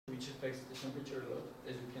affects the temperature a lot,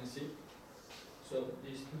 as you can see. So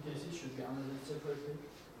these two cases should be analyzed separately,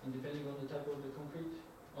 and depending on the type of the concrete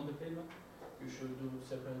on the pavement, you should do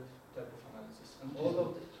separate type of analysis. And all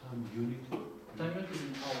of the time unit is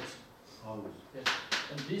in hours. Hours. Yes.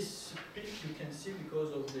 And this peak you can see because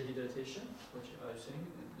of the hydration, which I was saying,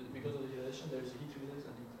 because of the hydration there is a heat release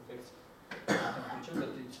and it affects the temperature,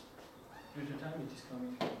 but it's, due to time it is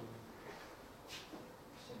coming to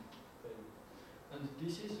same value. And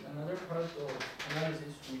this is another part of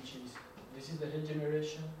analysis, which is, this is the heat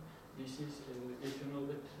generation, this is, if you know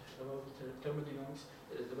bit about thermodynamics,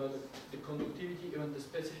 about the conductivity, even the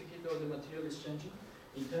specificity of the material is changing.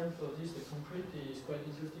 In terms of this, the concrete is quite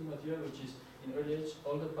interesting material, which is in early age,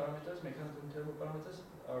 all the parameters, mechanical and thermal parameters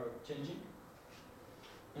are changing.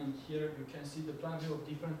 And here you can see the plenty of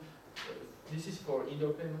different, this is for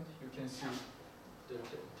indoor pavement, you can see the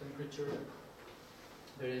temperature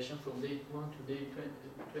variation from day 1 to day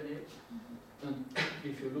 28. And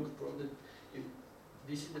if you look from the,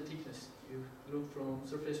 this is the thickness, you look from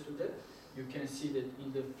surface to depth, you can see that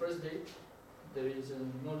in the first day, there is a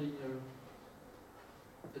non-linear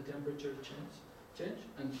the temperature change,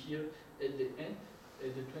 and here at the end,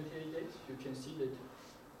 at the 28 days, you can see that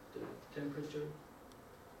the temperature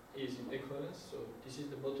is in equivalence. So this is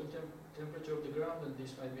the bottom temperature of the ground, and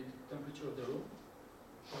this might be the temperature of the room,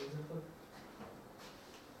 for example.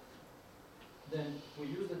 Then we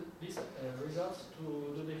use these results to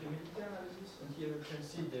do the humidity analysis, and here you can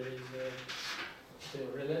see there is the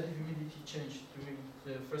relative humidity change during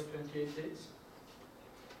the first 28 days.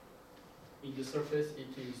 In the surface,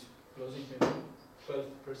 it is closing to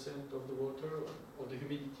 12% of the water of the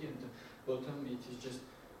humidity, and the bottom it is just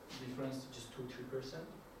difference, just 2-3%.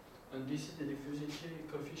 And this is the diffusivity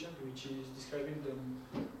coefficient, which is describing the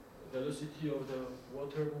velocity of the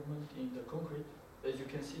water movement in the concrete. As you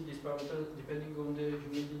can see, this parameter, depending on the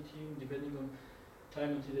humidity, depending on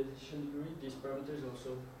time and dilation degree, this parameter is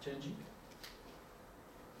also changing.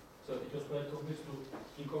 So it was quite complex to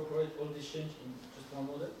incorporate all this change in just one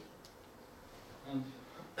model. And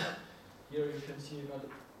here you can see another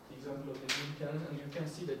example of the humidity analysis, and you can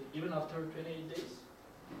see that even after 28 days,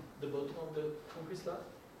 the bottom of the concrete slab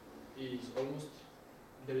is almost,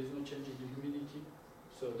 there is no change in the humidity.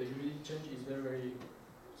 So the humidity change is very, very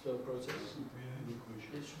slow process. May I have a question?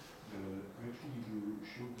 Yes, sure. Actually, you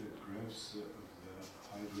showed the graphs of the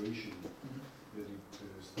hydration, that it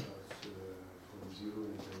starts from 0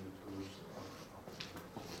 and then it goes up.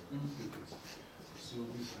 So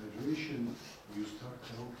with hydration, you start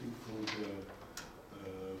counting from the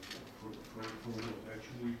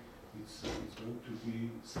actually it's going to be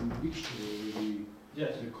some mixture already.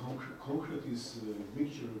 Yes. The concrete is a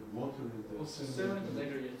mixture of water and the cement and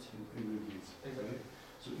aggregates. Exactly. Right?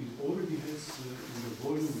 So it already has in the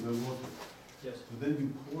volume the water. Yes. But then you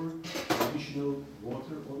pour additional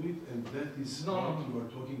water on it, and that is no. you are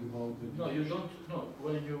talking about. The no, you don't. No,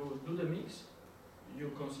 when you do the mix, you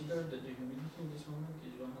consider that the humidity in this moment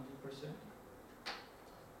is 100%.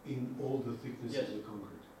 In all the thickness yes. of the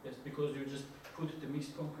concrete. Yes, because you just put the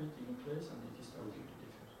mixed concrete in place and it is starting to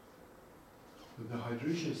diffuse. But the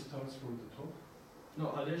hydration starts from the top? No,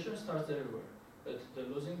 hydration starts everywhere, but the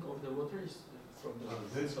losing of the water is from the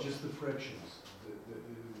that's top. just the fractions. The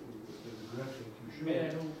graph that you showed. May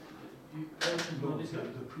I know? You also know this? Back.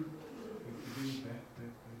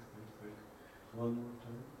 One more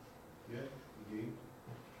time. Yeah, again.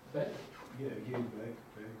 Back? Yeah, again, back.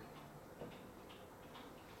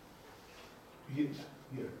 Here,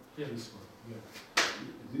 yeah. This one, yeah.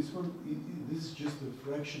 This one, this is just a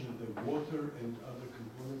fraction of the water and other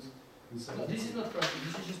components inside. No, this is not fraction,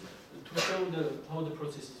 this is just to show how the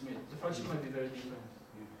process is made. The fraction might be very different.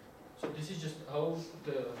 Yeah. So this is just how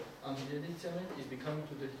the unhydrated cement is becoming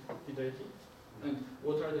to the hydrated. And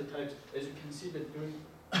what are the types? As you can see that during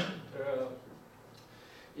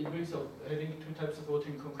it brings up having two types of water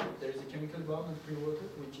in concrete. There is a chemical bound and pure water,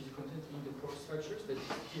 which is contained in the pore structures that is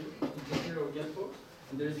here in the interior of gas pores.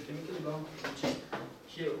 And there is a chemical bound which is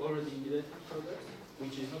here already in the products,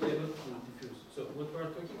 which is not able to diffuse. So what we are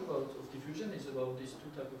talking about of diffusion is about these two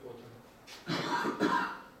types of water.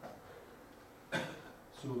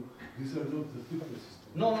 So these are not the thicknesses?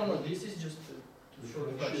 No. This is just to show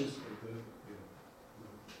the fractions.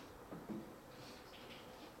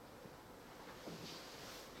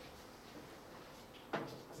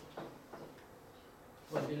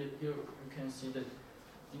 But here you can see that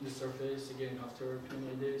in the surface, again, after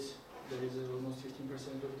 28 days, there is almost 15%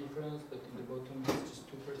 of difference, but in the bottom it's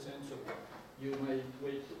just 2%, so you might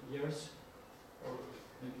wait years, or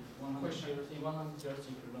maybe 100 years, in 100 years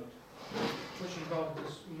you will not question about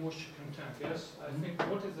this moisture content, yes? I think,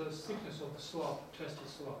 what is the thickness of the slab, tested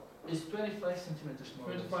slab? It's 25 centimeters more.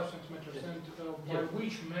 25 centimeters. Yeah. And by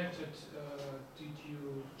which method did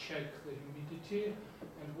you check the humidity?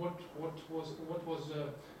 And what was the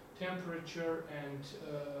temperature and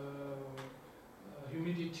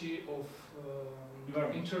humidity of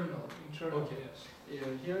internal? Okay. Yes.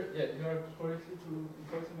 Here, you are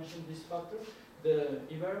correctly mentioned this factor. The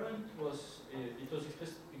environment was exposed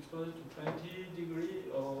to 20 degree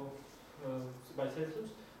of by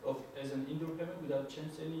Celsius as an indoor pavement without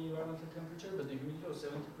change any environmental temperature, but the humidity was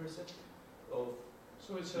 70% of.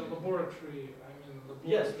 So it's a laboratory. I mean,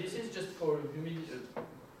 Yes, this is just for humidity.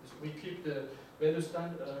 We keep the value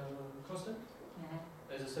stand constant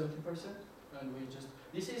as a 70%, and we just.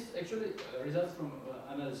 This is actually a result from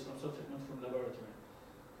analysis from software, not from laboratory.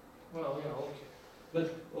 Well, yeah, okay. But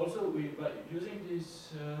also, by using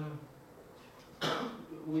this,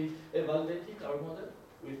 we evaluated our model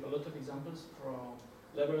with a lot of examples from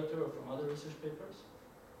laboratory or from other research papers.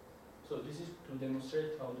 So this is to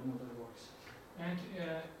demonstrate how the model works. And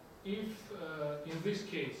if in this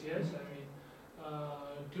case, yes, I mean,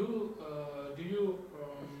 do you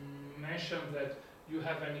mention that you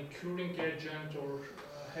have any curing agent, or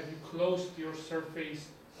have you closed your surface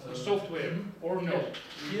software, or no?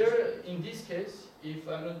 Here, in this case, if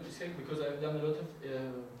I'm not mistaken, because I've done a lot of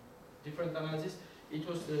different analysis, it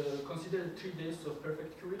was considered 3 days of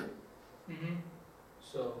perfect curing.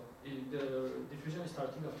 So the diffusion is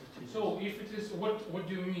starting after 3 days. So if it is, what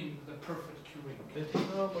do you mean the perfect curing? There is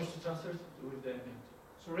no moisture transfer with the ambient.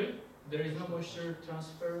 Sorry? There is no moisture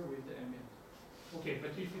transfer with the ambient. Okay,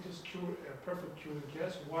 but if it is perfect curing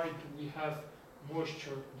gas, why do we have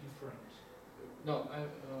moisture difference? No,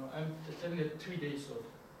 I'm telling you 3 days of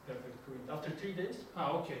perfect curing. After 3 days,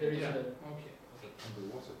 okay. there is okay.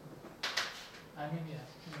 Underwater. I mean, yeah.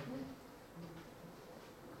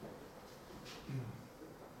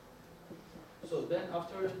 So then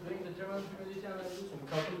after doing the thermal humidity analysis, we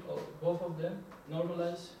couple both of them,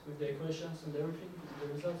 normalize with the equations and everything, the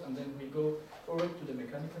results, and then we go forward to the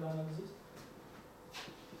mechanical analysis.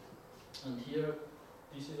 And here,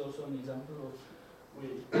 this is also an example of, we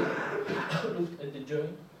looked at the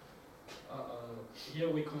joint. Here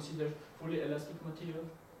we consider fully elastic material,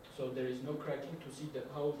 so there is no cracking to see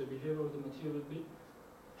how the behavior of the material will be.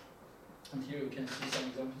 And here you can see some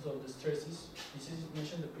examples of the stresses. This is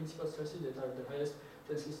mentioned the principal stresses that are the highest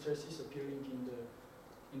tensile stresses appearing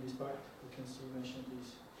in this part. You can see mentioned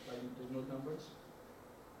these by the node numbers.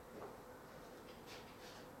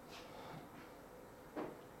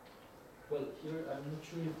 Well, here I'm not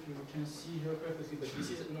sure if you can see here perfectly, but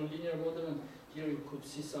this is a nonlinear model, and here you could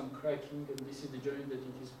see some cracking, and this is the joint that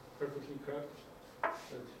it is perfectly cracked,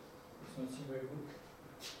 but it's not seen very good.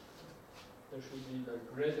 There should be like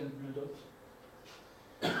red and blue dots.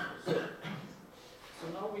 So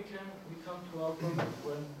now we come to our problem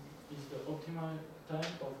when is the optimal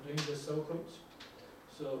time of doing the saw coats.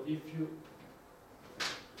 So if you,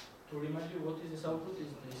 to remind you what is the saw coat,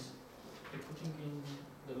 is this the putting in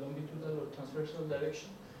the longitudinal or transversal direction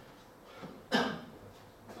to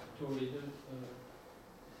reduce,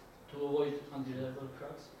 to avoid undesirable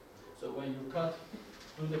cracks. So when you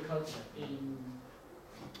do the cut in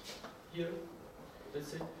here, let's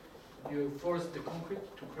say, you force the concrete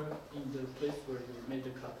to crack in the place where you made the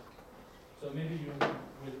cut. So maybe you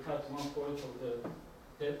will cut 1/4 of the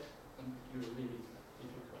depth and you leave it, it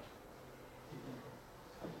will crack.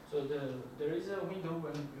 So there is a window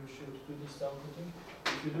when you should do this saw cutting.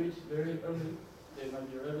 If you do it very early, there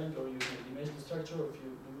might be a railing, or you can image the structure, or if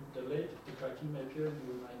you do it late, the cracking may appear and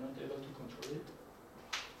you might not be able to control it.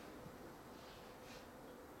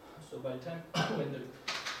 So by the time when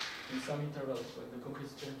in some intervals, when the concrete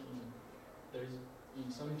is changing, there is in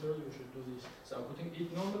some interval you should do this saw cutting.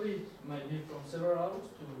 It normally might be from several hours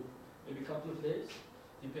to maybe a couple of days,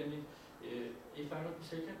 depending. If I'm not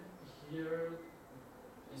mistaken, here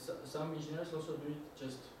some engineers also do it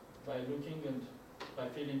just by looking and by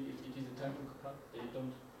feeling if it is the time to cut. They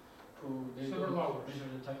don't several hours. Measure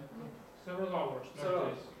the time. Several hours, not Several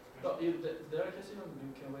days. But if there are cases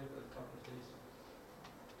you can wait a couple of days.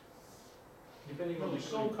 Depending on The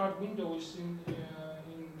saw cut window is in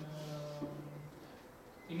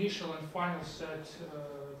initial and final set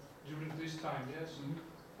during this time, yes?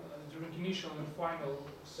 During initial and final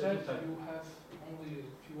set, you have only a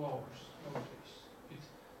few hours nowadays.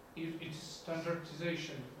 It's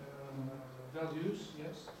standardization values,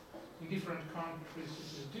 yes? In different countries, it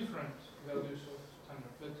is different values of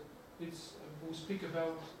standard, but it's we speak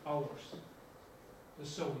about hours, the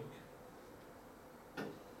sewing.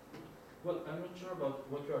 Well, I'm not sure about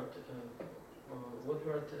what you are what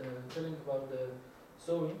we are telling about the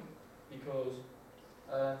sewing, because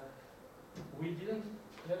we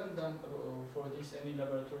haven't done for this any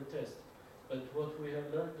laboratory test, but what we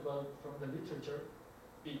have learned about from the literature,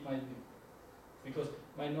 it might be, because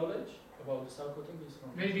my knowledge about the saw coating is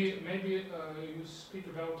from Maybe you speak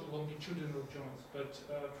about longitudinal joints, but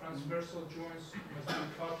transversal joints must be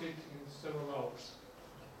cut in several hours.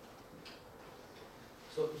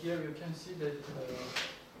 So here you can see that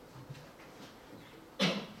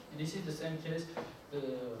this is the same case.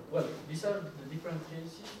 Well, these are the different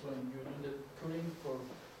cases when you do the curing for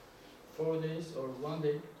 4 days or 1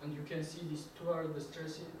 day, and you can see these two are the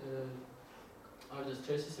stresses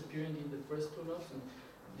appearing in the first two graphs, and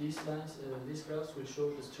these lines, these graphs will show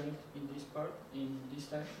the strength in this part in this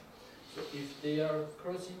time. So if they are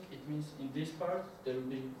crossing, it means in this part there will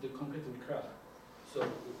be the concrete will crack. So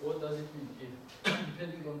what does it mean? If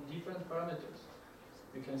depending on different parameters,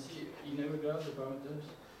 you can see in every graph the parameters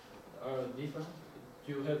are different.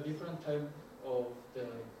 You have different time of the,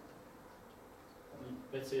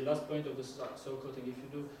 let's say, last point of the saw coating. If you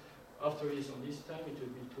do after this on this time, it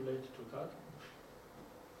will be too late to cut.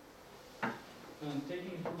 And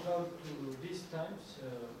taking into account to these times,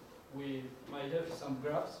 we might have some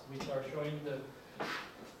graphs which are showing the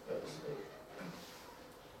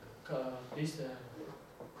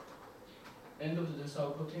end of the saw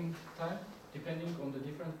coating time, depending on the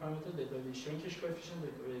different parameters. That will be shrinkage coefficient,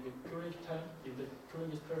 that will be curing time, if the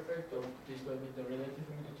curing is perfect, or this will be the relative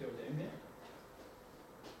humidity or the ambient.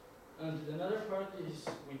 And another part is,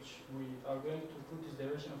 which we are going to put, is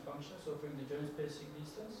directional function, so for the joint spacing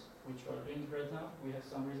distance, which we are doing right now. We have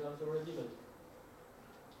some results already, but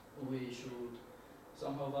we should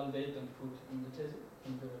somehow validate and put in the thesis,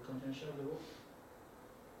 in the continuation of the work.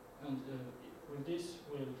 And with this,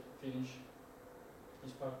 we'll finish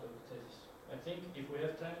this part of the thesis. I think if we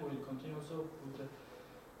have time, we'll continue also with the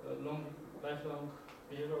lifelong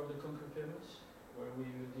behavior of the concrete pavements, where we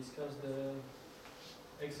will discuss the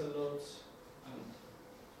Excel loads and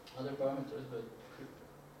other parameters, but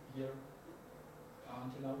here,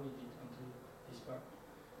 until now, we did until this part.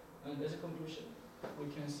 And as a conclusion,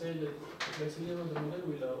 we can say that the flexibility of the model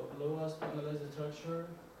will allow us to analyze the structure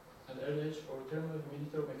and LH for thermal,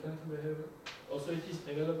 humidity, or mechanical behavior. Also, it is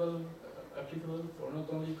available, applicable for not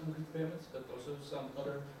only concrete pavements, but also some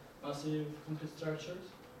other massive concrete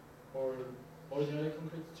structures or ordinary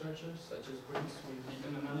concrete structures, such as bricks. We did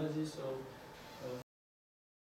an analysis of